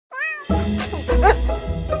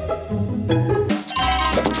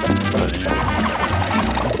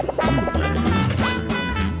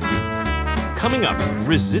Coming up,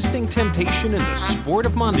 resisting temptation in the sport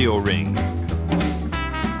of Mondio ring.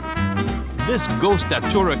 This ghost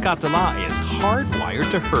Datura Catala is hardwired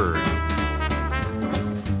to herd.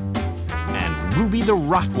 And Ruby the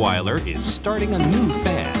Rottweiler is starting a new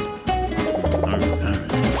fad.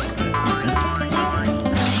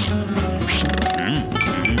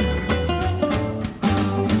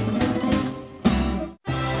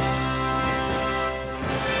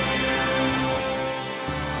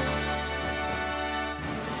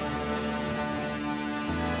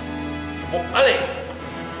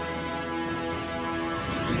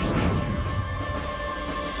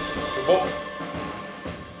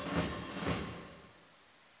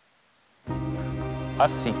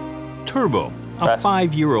 Turbo, a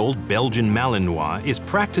 5-year-old Belgian Malinois, is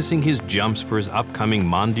practicing his jumps for his upcoming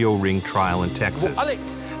Mondio ring trial in Texas.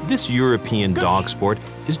 This European dog sport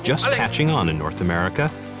is just catching on in North America.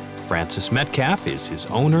 Francis Metcalf is his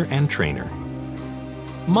owner and trainer.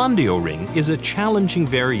 Mondio ring is a challenging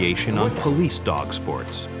variation on police dog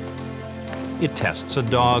sports. It tests a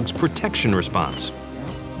dog's protection response,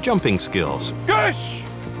 jumping skills,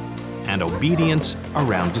 and obedience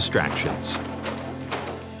around distractions.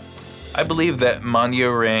 I believe that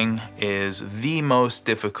Mondio ring is the most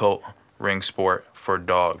difficult ring sport for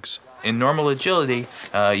dogs. In normal agility,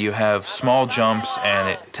 you have small jumps and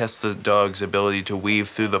it tests the dog's ability to weave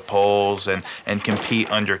through the poles and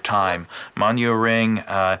compete under time. Mondio ring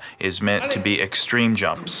is meant to be extreme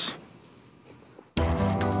jumps.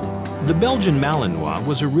 The Belgian Malinois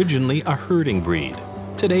was originally a herding breed.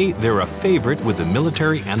 Today, they're a favorite with the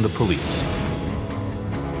military and the police.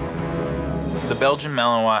 The Belgian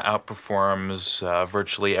Malinois outperforms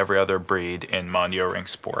virtually every other breed in Mondio ring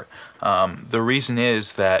sport. The reason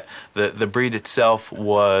is that the breed itself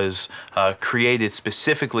was created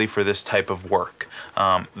specifically for this type of work.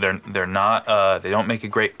 They're not, they don't make a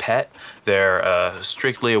great pet. They're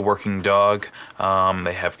strictly a working dog.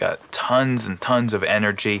 They have got tons and tons of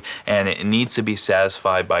energy, and it needs to be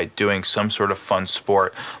satisfied by doing some sort of fun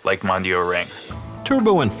sport like Mondio ring.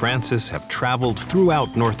 Turbo and Francis have traveled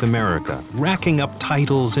throughout North America, racking up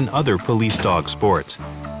titles in other police dog sports.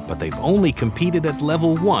 But they've only competed at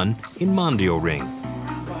level 1 in Mondio ring.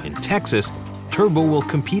 In Texas, Turbo will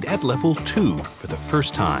compete at level 2 for the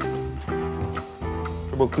first time.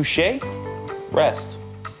 Turbo couché, rest.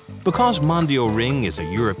 Because Mondio ring is a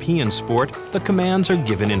European sport, the commands are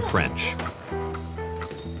given in French.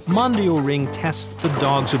 Mondio ring tests the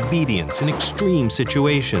dog's obedience in extreme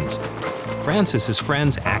situations. Francis's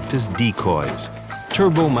friends act as decoys.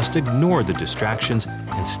 Turbo must ignore the distractions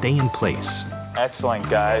and stay in place. Excellent,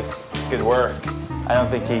 guys. Good work. I don't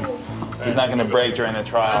think he's not going to break during the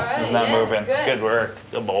trial. He's not moving. Good work.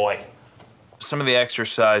 Good boy. Some of the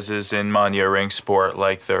exercises in Mondio ring sport,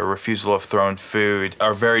 like the refusal of thrown food,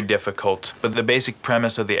 are very difficult. But the basic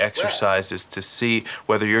premise of the exercise is to see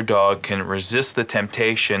whether your dog can resist the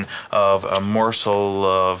temptation of a morsel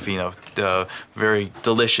of, very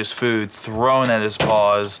delicious food thrown at his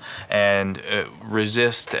paws and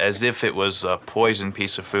resist as if it was a poisoned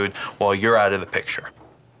piece of food while you're out of the picture.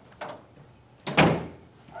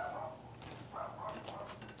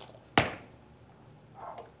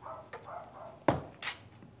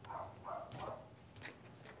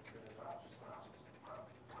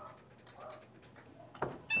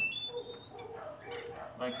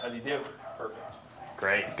 Mike, how do you do? Perfect.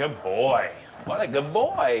 Great. Good boy. What a good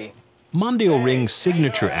boy. Mondio ring's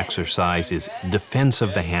signature exercise is defense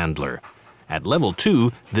of the handler. At level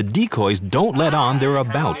 2, the decoys don't let on they're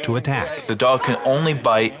about to attack. The dog can only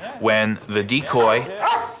bite when the decoy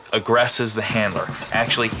aggresses the handler,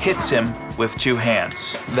 actually hits him with 2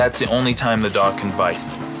 hands. That's the only time the dog can bite.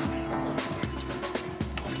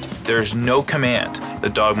 There's no command. The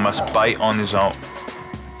dog must bite on his own.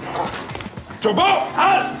 Turbo,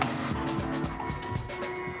 halt!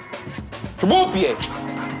 Turbo, pied.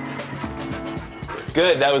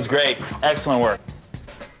 Good, that was great. Excellent work.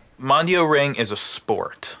 Mondio ring is a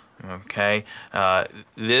sport, okay?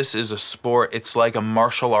 This is a sport, it's like a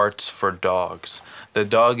martial arts for dogs. The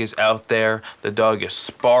dog is out there, the dog is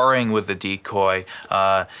sparring with the decoy.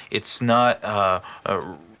 It's not a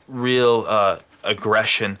real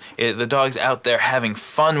aggression. The dog's out there having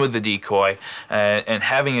fun with the decoy and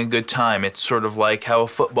having a good time. It's sort of like how a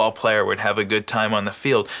football player would have a good time on the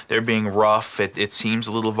field. They're being rough, it seems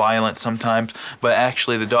a little violent sometimes, but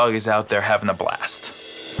actually the dog is out there having a blast.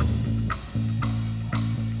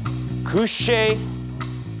 Couché,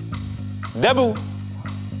 debout,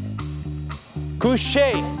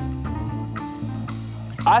 couché,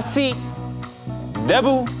 Assis.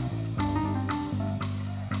 Debout.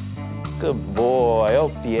 Good boy, au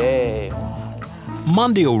pied.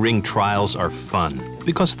 Mondio ring trials are fun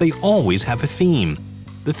because they always have a theme.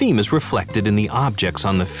 The theme is reflected in the objects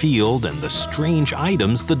on the field and the strange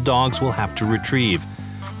items the dogs will have to retrieve.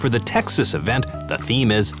 For the Texas event, the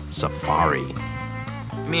theme is Safari.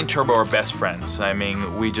 Me and Turbo are best friends. I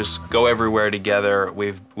mean, we just go everywhere together.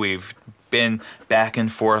 We've been back and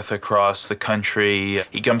forth across the country.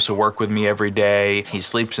 He comes to work with me every day. He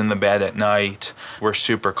sleeps in the bed at night. We're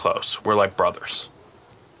super close. We're like brothers.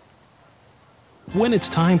 When it's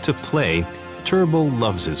time to play, Turbo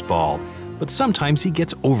loves his ball, but sometimes he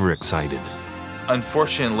gets overexcited.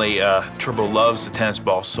 Unfortunately, Turbo loves the tennis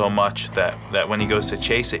ball so much that when he goes to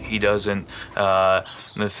chase it, he doesn't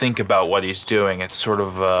think about what he's doing. It's sort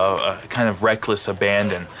of a kind of reckless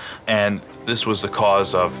abandon. And this was the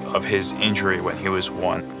cause of his injury when he was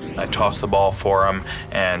 1. I tossed the ball for him,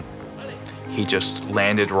 and he just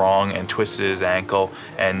landed wrong and twisted his ankle.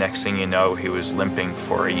 And next thing you know, he was limping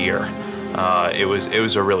for a year. It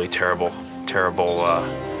was a really terrible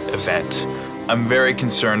event. I'm very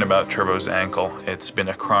concerned about Turbo's ankle. It's been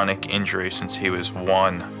a chronic injury since he was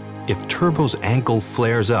 1. If Turbo's ankle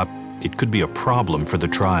flares up, it could be a problem for the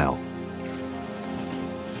trial.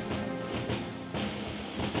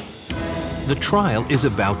 The trial is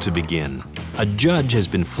about to begin. A judge has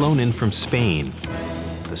been flown in from Spain.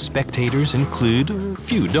 The spectators include a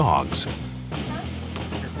few dogs.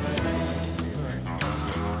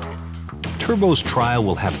 Turbo's trial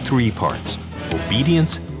will have 3 parts: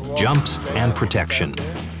 obedience, jumps, and protection.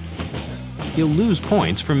 He'll lose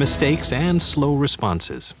points for mistakes and slow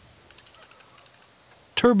responses.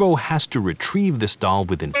 Turbo has to retrieve this doll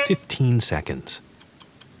within 15 seconds.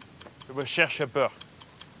 Je cherche peur.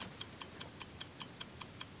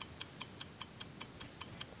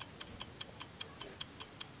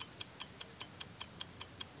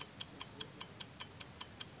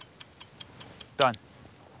 Done.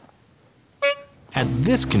 At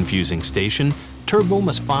this confusing station, Turbo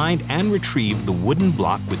must find and retrieve the wooden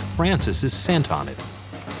block with Francis's scent on it.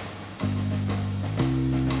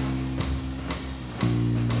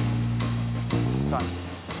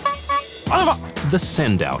 The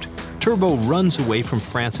send-out. Turbo runs away from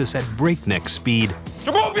Francis at breakneck speed,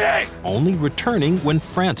 only returning when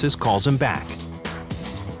Francis calls him back.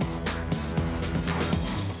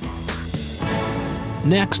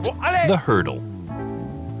 Next, the hurdle.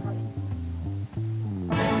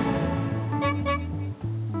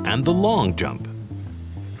 And the long jump.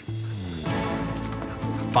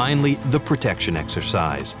 Finally, the protection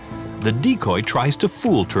exercise. The decoy tries to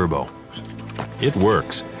fool Turbo. It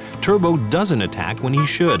works. Turbo doesn't attack when he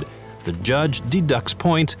should. The judge deducts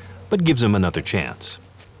points, but gives him another chance.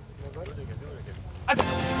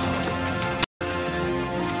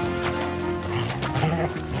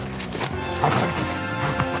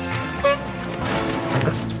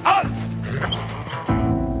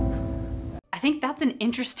 I think that's an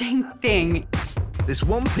interesting thing. This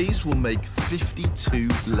one piece will make 52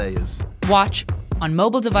 layers. Watch on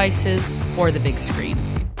mobile devices or the big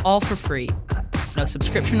screen. All for free. No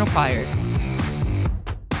subscription required.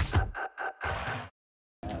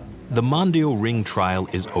 The Mondio ring trial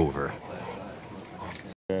is over.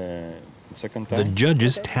 The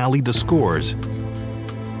judges tally the scores.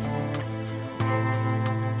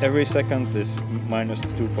 Every second is minus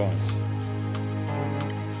 2 points.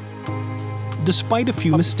 Despite a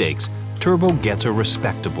few mistakes, Turbo gets a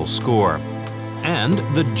respectable score. And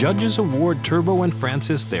the judges award Turbo and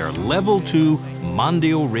Francis their Level 2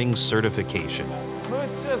 Mondio Ring certification.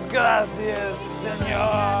 Muchas gracias,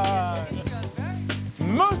 señor.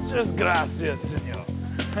 Muchas gracias, señor.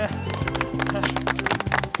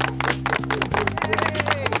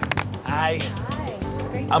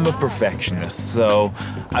 I'm a perfectionist, so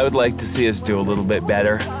I would like to see us do a little bit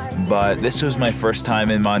better. But this was my first time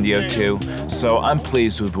in Mondio 2, so I'm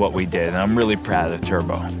pleased with what we did, and I'm really proud of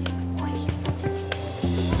Turbo.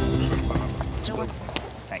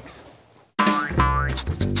 Thanks.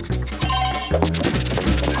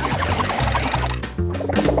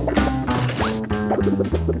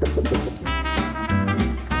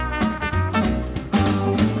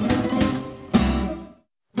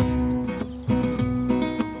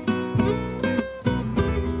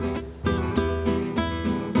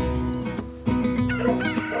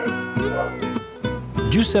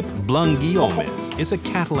 Josep Blanguillomes is a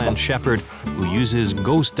Catalan shepherd who uses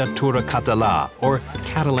gos d'atura català, or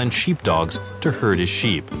Catalan sheepdogs, to herd his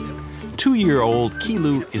sheep. 2-year-old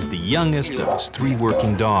Kilu is the youngest of his 3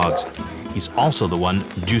 working dogs. He's also the one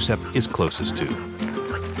Josep is closest to.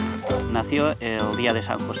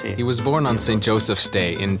 He was born on St. Joseph's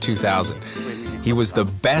Day in 2000. He was the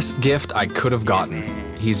best gift I could have gotten.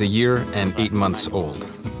 He's a year and 8 months old.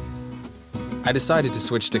 I decided to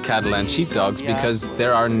switch to Catalan sheepdogs because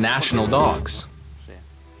they're our national dogs.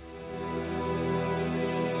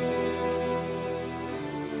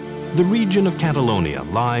 The region of Catalonia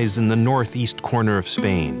lies in the northeast corner of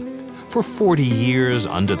Spain. For 40 years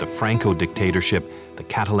under the Franco dictatorship, the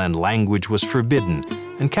Catalan language was forbidden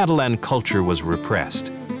and Catalan culture was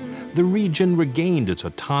repressed. The region regained its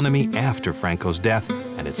autonomy after Franco's death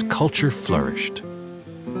and its culture flourished.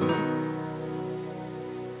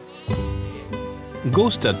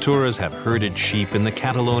 Ghost daturas have herded sheep in the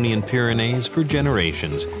Catalonian Pyrenees for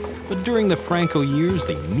generations, but during the Franco years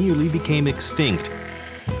they nearly became extinct.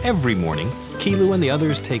 Every morning, Kilu and the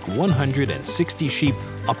others take 160 sheep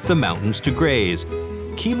up the mountains to graze.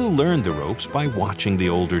 Kilu learned the ropes by watching the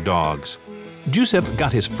older dogs. Josep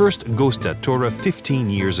got his first ghost datura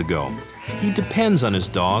 15 years ago. He depends on his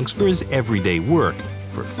dogs for his everyday work.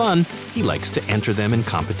 For fun, he likes to enter them in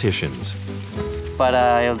competitions.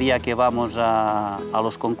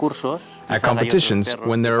 At competitions,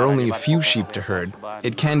 when there are only a few sheep to herd,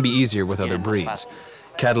 it can be easier with other breeds.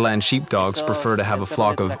 Catalan sheepdogs prefer to have a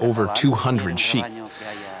flock of over 200 sheep.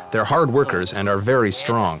 They're hard workers and are very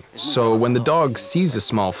strong, so when the dog sees a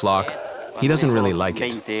small flock, he doesn't really like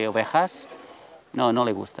it.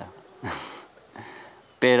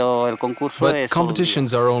 But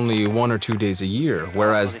competitions are only 1 or 2 days a year,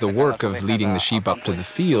 whereas the work of leading the sheep up to the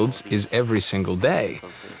fields is every single day.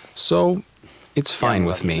 So it's fine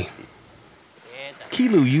with me.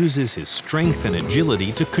 Kilu uses his strength and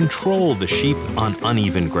agility to control the sheep on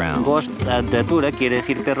uneven ground. Ghost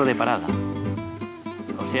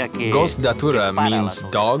datura means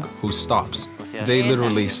dog who stops. They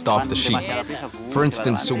literally stop the sheep. For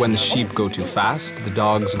instance, when the sheep go too fast, the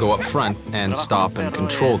dogs go up front and stop and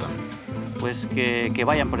control them.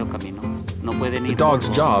 The dog's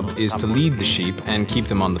job is to lead the sheep and keep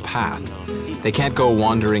them on the path. They can't go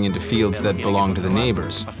wandering into fields that belong to the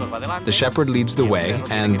neighbors. The shepherd leads the way,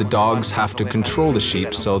 and the dogs have to control the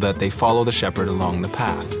sheep so that they follow the shepherd along the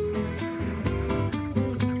path.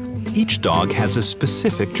 Each dog has a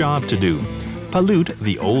specific job to do. Palut,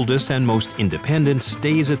 the oldest and most independent,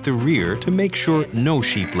 stays at the rear to make sure no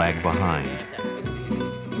sheep lag behind.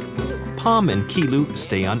 Pom and Kilu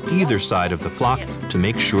stay on either side of the flock to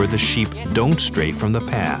make sure the sheep don't stray from the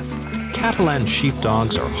path. Catalan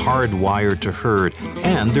sheepdogs are hardwired to herd,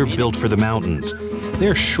 and they're built for the mountains.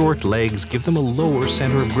 Their short legs give them a lower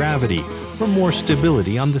center of gravity for more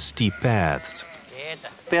stability on the steep paths.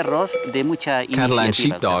 Catalan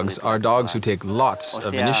sheepdogs are dogs who take lots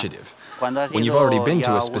of initiative. When you've already been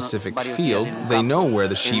to a specific field, they know where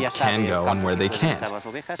the sheep can go and where they can't.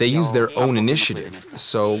 They use their own initiative,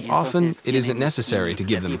 so often it isn't necessary to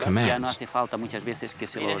give them commands.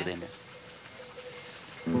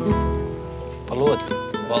 Palut,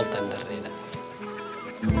 volta endarrere.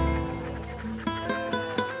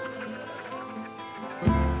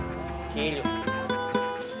 Quillo.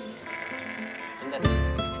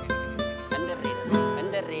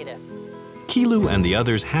 Endarrere. Kilu and the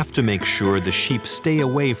others have to make sure the sheep stay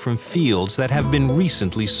away from fields that have been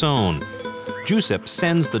recently sown. Josep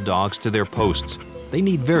sends the dogs to their posts. They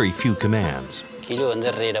need very few commands. Quillo,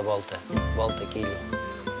 endarrere, volta. Volta, quillo.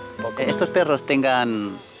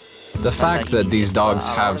 The fact that these dogs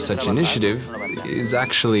have such initiative is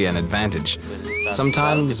actually an advantage.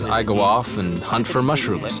 Sometimes I go off and hunt for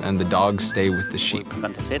mushrooms, and the dogs stay with the sheep.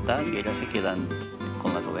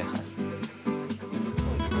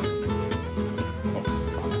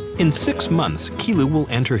 In 6 months, Kilu will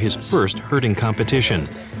enter his first herding competition.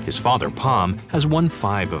 His father, Pom, has won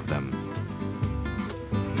 5 of them.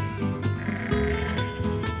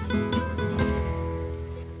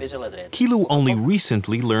 Kilu only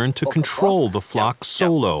recently learned to control the flock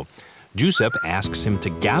solo. Josep asks him to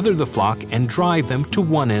gather the flock and drive them to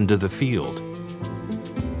one end of the field.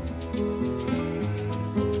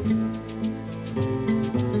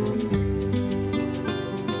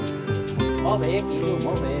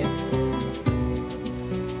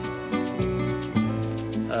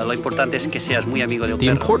 The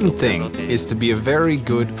important thing is to be a very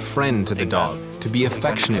good friend to the dog, to be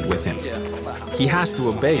affectionate with him. He has to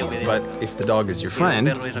obey you, but if the dog is your friend,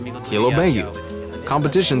 he'll obey you.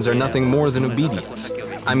 Competitions are nothing more than obedience.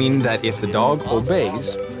 I mean that if the dog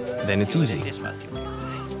obeys, then it's easy.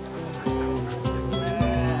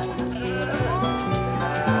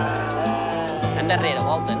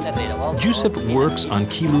 Josep works on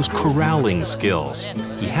Kilu's corralling skills.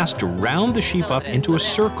 He has to round the sheep up into a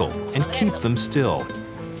circle and keep them still.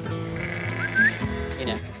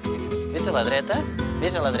 Més a la dreta,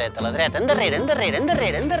 més a la dreta, endarrere, endarrere,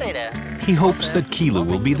 endarrere, endarrere. He hopes that Kilo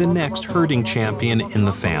will be the next herding champion in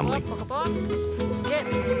the family.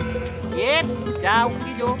 Quiet, jau,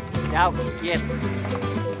 Kilo, jau, quiet,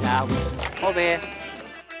 jau. Molt bé.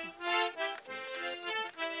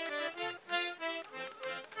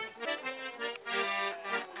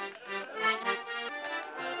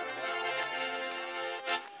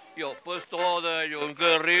 I el pastor de llum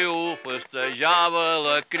que riu festejava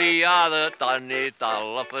la criada, tant i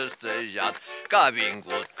tant l'ha festejat, que ha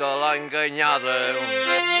vingut que l'ha enganyada.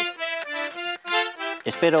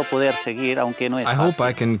 Espero poder seguir, aunque no es I hope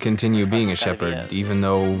I can continue being a shepherd, even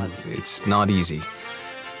though it's not easy.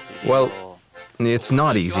 Well, it's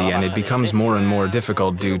not easy, and it becomes more and more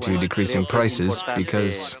difficult due to decreasing prices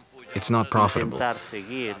because it's not profitable.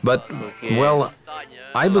 But, well,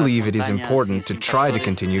 I believe it is important to try to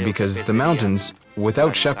continue because the mountains,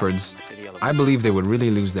 without shepherds, I believe they would really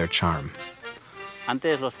lose their charm.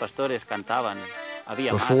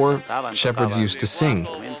 Before, shepherds used to sing.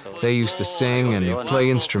 They used to sing and play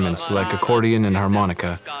instruments like accordion and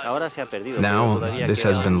harmonica. Now, this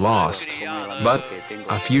has been lost, but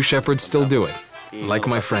a few shepherds still do it, like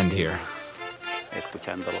my friend here.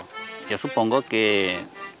 Yo supongo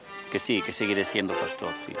que sí, que seguiré siendo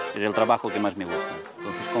pastor, sí. Es el trabajo que más me gusta.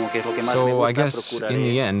 Entonces, como que es lo que más me So gusta, I guess in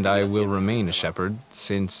the end I will remain a shepherd,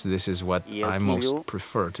 since this is what I most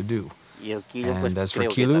prefer to do. And as for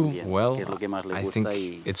Kilu, well, I think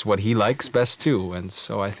it's what he likes best too, and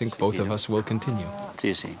so I think both of us will continue.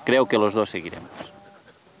 Sí, sí, creo que los dos seguiremos.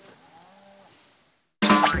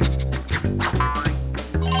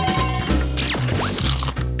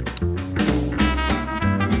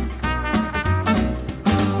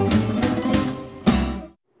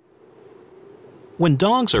 When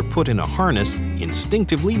dogs are put in a harness,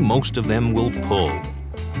 instinctively most of them will pull.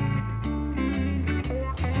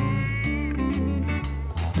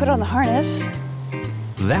 Put on the harness.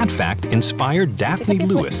 That fact inspired Daphne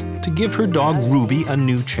Lewis to give her dog Ruby a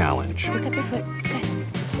new challenge. Pick up your foot. Good.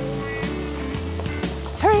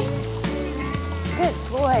 Hurry. Good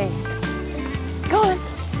boy. Go on.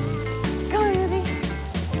 Go on, Ruby.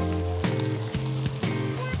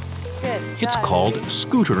 Good. It's called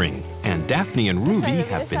scootering, and Daphne and Ruby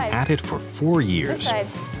have been at it for 4 years. This side.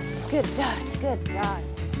 Good dog. Good dog.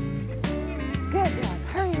 Good dog.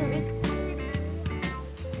 Hurry, Ruby.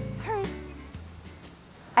 Hurry.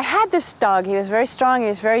 I had this dog. He was very strong. He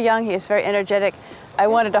was very young. He was very energetic. I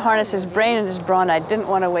wanted to harness his brain and his brawn. I didn't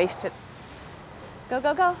want to waste it. Go,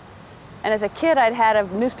 go, go. And as a kid, I'd had a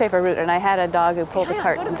newspaper route, and I had a dog who pulled the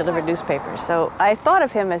cart and delivered newspapers. So I thought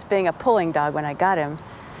of him as being a pulling dog when I got him.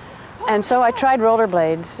 And so I tried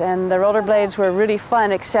rollerblades, and the rollerblades were really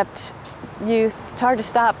fun, except it's hard to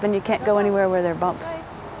stop and you can't go anywhere where there are bumps.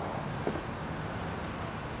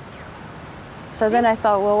 So then I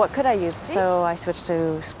thought, well, what could I use? So I switched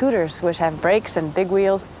to scooters, which have brakes and big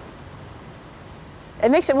wheels. It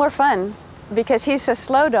makes it more fun because he's a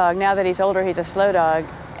slow dog. Now that he's older, he's a slow dog.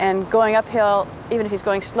 And going uphill, even if he's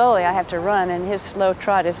going slowly, I have to run, and his slow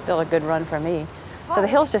trot is still a good run for me. So the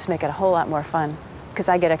hills just make it a whole lot more fun because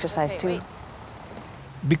I get exercise too.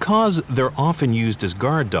 Because they're often used as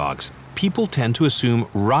guard dogs, people tend to assume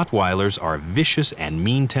Rottweilers are vicious and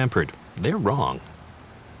mean-tempered. They're wrong.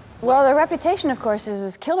 Well, their reputation, of course, is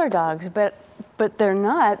as killer dogs, but they're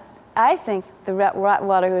not. I think the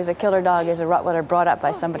Rottweiler who is a killer dog is a Rottweiler brought up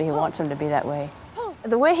by somebody who wants him to be that way.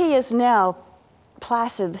 The way he is now,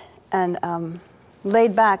 placid and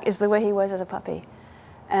laid back, is the way he was as a puppy.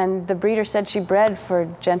 And the breeder said she bred for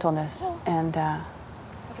gentleness, and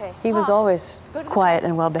he was always quiet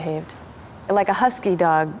and well-behaved. Like a husky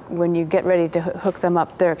dog, when you get ready to hook them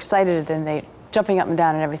up, they're excited and they're jumping up and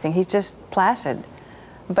down and everything. He's just placid.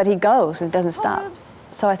 But he goes and doesn't stop.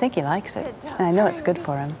 So I think he likes it, and I know it's good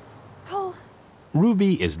for him.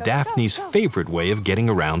 Ruby is Daphne's favorite way of getting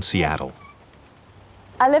around Seattle.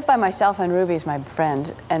 I live by myself, and Ruby's my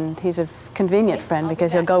friend, and he's a convenient friend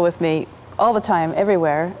because he'll go with me all the time,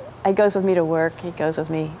 everywhere. He goes with me to work, he goes with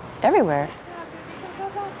me everywhere.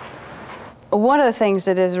 One of the things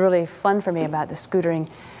that is really fun for me about the scootering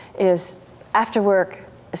is after work,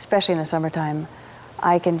 especially in the summertime,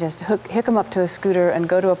 I can just hook him up to a scooter and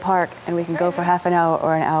go to a park, and we can go for half an hour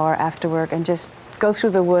or an hour after work and just go through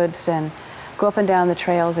the woods and go up and down the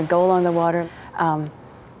trails and go along the water.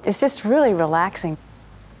 It's just really relaxing.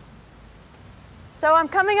 So I'm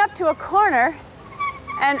coming up to a corner,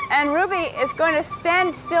 and Ruby is going to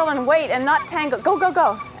stand still and wait and not tangle,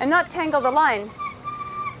 go, and not tangle the line.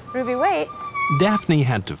 Ruby, wait. Daphne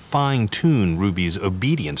had to fine-tune Ruby's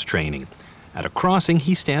obedience training. At a crossing,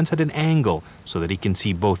 he stands at an angle so that he can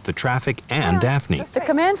see both the traffic and Daphne. The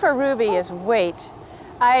command for Ruby is wait.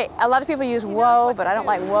 A lot of people use whoa, but I don't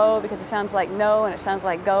like whoa because it sounds like no and it sounds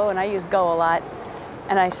like go, and I use go a lot,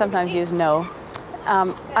 and I sometimes use no.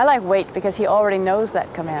 I like wait because he already knows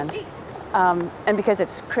that command, and because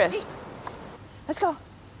it's crisp. Let's go.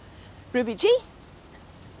 Ruby G.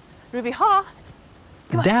 Ruby haw.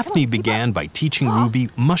 Daphne began by teaching Ruby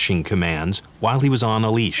mushing commands while he was on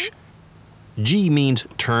a leash. G means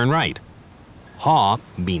turn right. Haw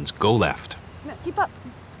means go left. Keep up.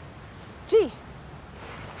 G.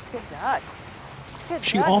 Good dog.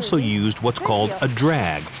 She also used what's called a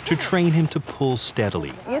drag to train him to pull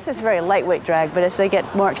steadily. This is a very lightweight drag, but as they get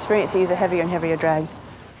more experience, they use a heavier and heavier drag.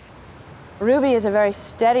 Ruby is a very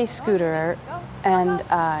steady scooterer and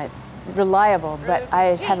reliable, but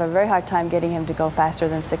I have a very hard time getting him to go faster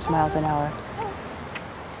than 6 miles an hour.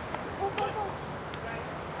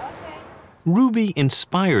 Ruby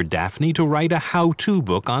inspired Daphne to write a how-to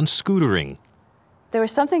book on scootering. There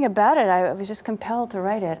was something about it, I was just compelled to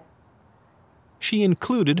write it. She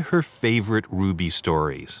included her favorite Ruby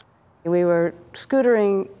stories. We were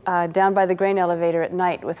scootering down by the grain elevator at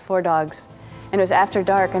night with 4 dogs, and it was after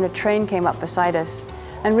dark, and a train came up beside us.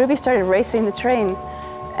 And Ruby started racing the train,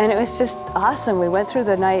 and it was just awesome. We went through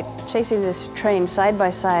the night chasing this train side by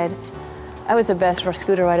side. That was the best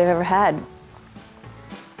scooter ride I've ever had.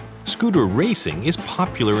 Scooter racing is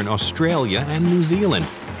popular in Australia and New Zealand.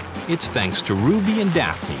 It's thanks to Ruby and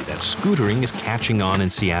Daphne that scootering is catching on in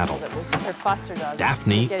Seattle. That was her foster dog.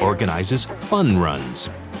 Daphne organizes fun runs.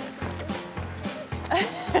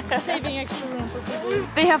 Saving extra room for people.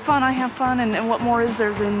 They have fun, I have fun, and what more is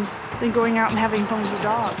there than going out and having fun with your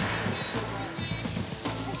dog?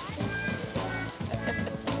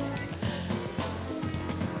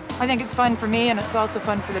 I think it's fun for me, and it's also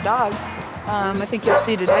fun for the dogs. I think you'll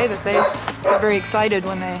see today that they get very excited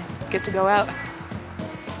when they get to go out.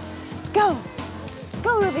 Go!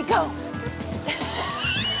 Go, Ruby, go!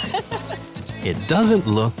 It doesn't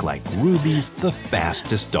look like Ruby's the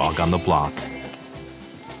fastest dog on the block.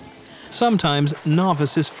 Sometimes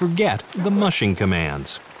novices forget the mushing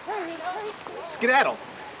commands. Skedaddle.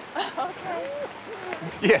 Okay.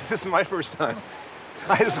 Yes, this is my first time.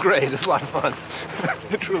 It's great. It's a lot of fun.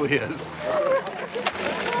 It truly is.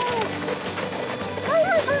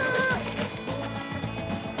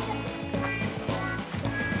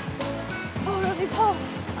 Pull, Ruby, pull.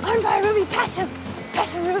 On by, Ruby, pass him.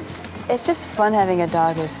 Pass him, Rubes. It's just fun having a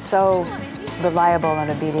dog who's so reliable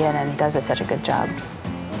and obedient and does such a good job.